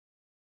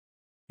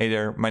Hey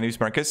there, my name is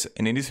Marcus,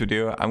 and in this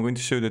video I'm going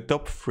to show you the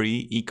top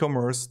 3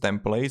 e-commerce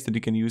templates that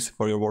you can use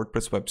for your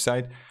WordPress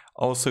website.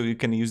 Also, you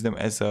can use them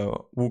as a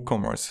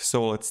WooCommerce.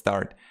 So let's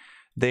start.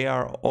 They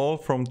are all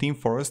from Team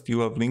Forest.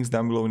 You have links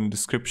down below in the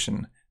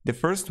description. The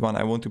first one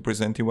I want to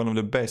present you, one of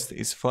the best,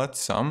 is Flat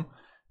Sum.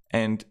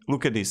 And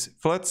look at this.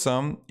 Flat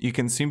Sum, you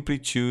can simply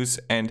choose,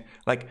 and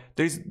like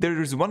there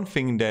is one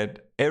thing that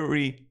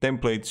every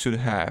template should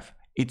have.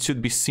 It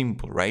should be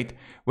simple, right?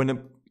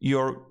 When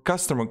your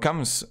customer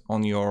comes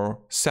on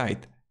your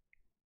site,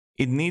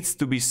 it needs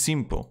to be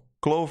simple.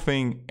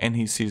 Clothing, and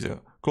he sees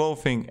a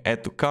clothing,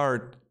 add to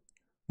cart,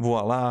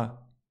 voila,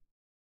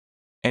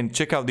 and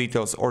checkout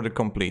details, order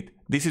complete.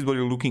 This is what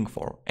you're looking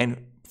for,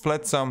 and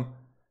Flat Sum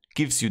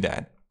gives you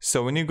that.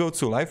 So when you go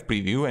to live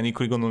preview and you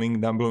click on the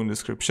link down below in the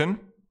description,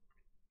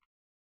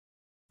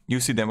 you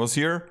see demos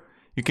here.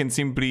 You can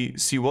simply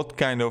see what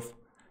kind of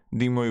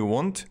demo you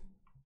want,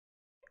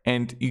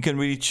 and you can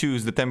really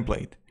choose the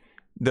template.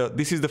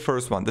 This is the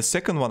first one. The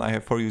second one I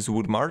have for you is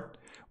Woodmart.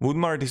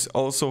 Woodmart is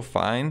also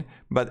fine,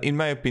 but in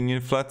my opinion,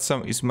 Flat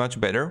Sum is much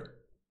better.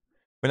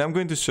 When I'm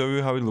going to show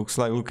you how it looks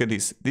like, look at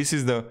this. This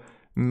is the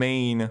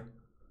main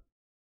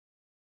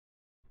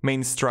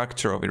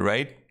structure of it,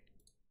 right?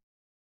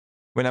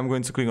 When I'm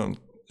going to click on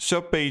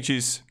shop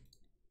pages,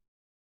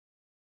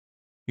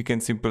 you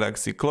can simply like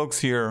see clocks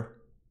here.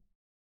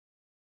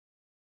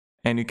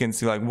 And you can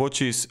see like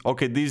watches.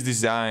 Okay, this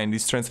design,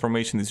 this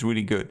transformation is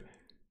really good.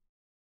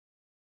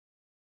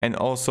 And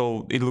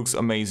also it looks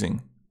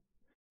amazing.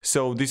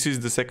 So this is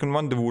the second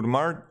one, the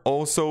Woodmart,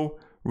 also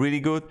really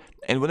good.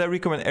 And what I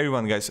recommend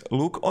everyone, guys,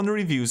 look on the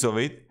reviews of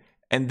it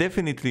and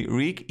definitely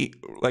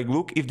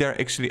look if they're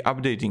actually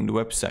updating the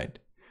website.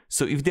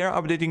 So if they're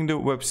updating the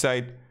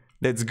website,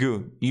 that's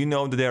good. You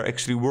know that they're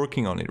actually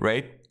working on it,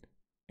 right?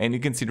 And you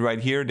can see it right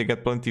here, they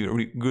got plenty of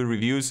good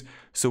reviews.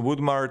 So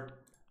Woodmart,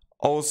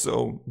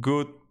 also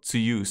good to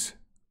use.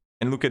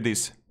 And look at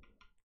this.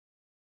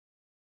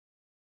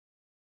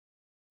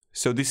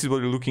 So this is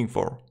what you're looking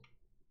for.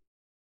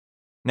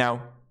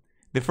 Now,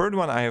 the third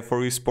one I have for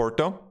you is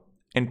Porto.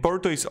 And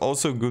Porto is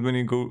also good when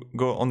you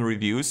go on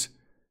reviews.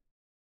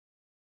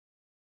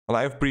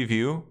 Live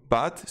preview,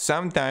 but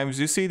sometimes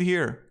you see it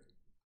here.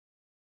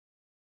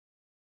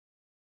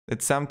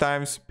 That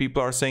sometimes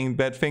people are saying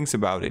bad things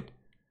about it.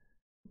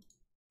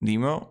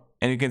 Demo,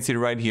 and you can see it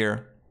right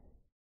here.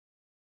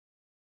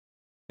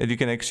 That you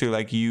can actually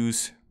like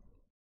use.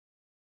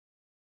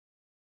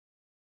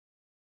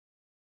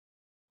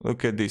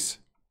 Look at this.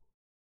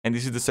 And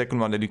this is the second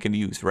one that you can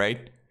use,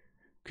 right?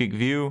 Quick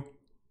view.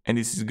 And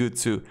this is good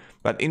too.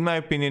 But in my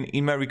opinion,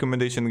 in my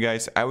recommendation,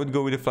 guys, I would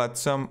go with the Flat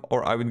Sum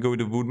or I would go with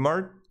the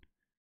Woodmart.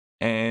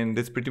 And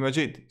that's pretty much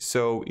it.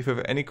 So if you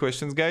have any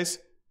questions, guys,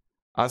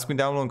 ask me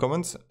down below in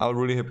comments. I'll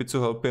really happy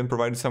to help you and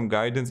provide you some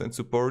guidance and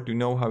support. You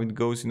know how it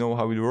goes, you know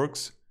how it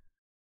works.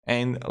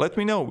 And let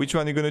me know which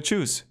one you're gonna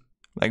choose.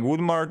 Like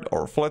Woodmart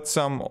or Flat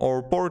Sum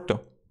or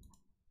Porto.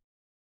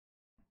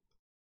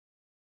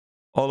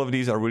 All of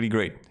these are really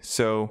great.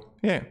 So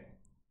yeah,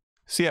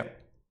 see ya.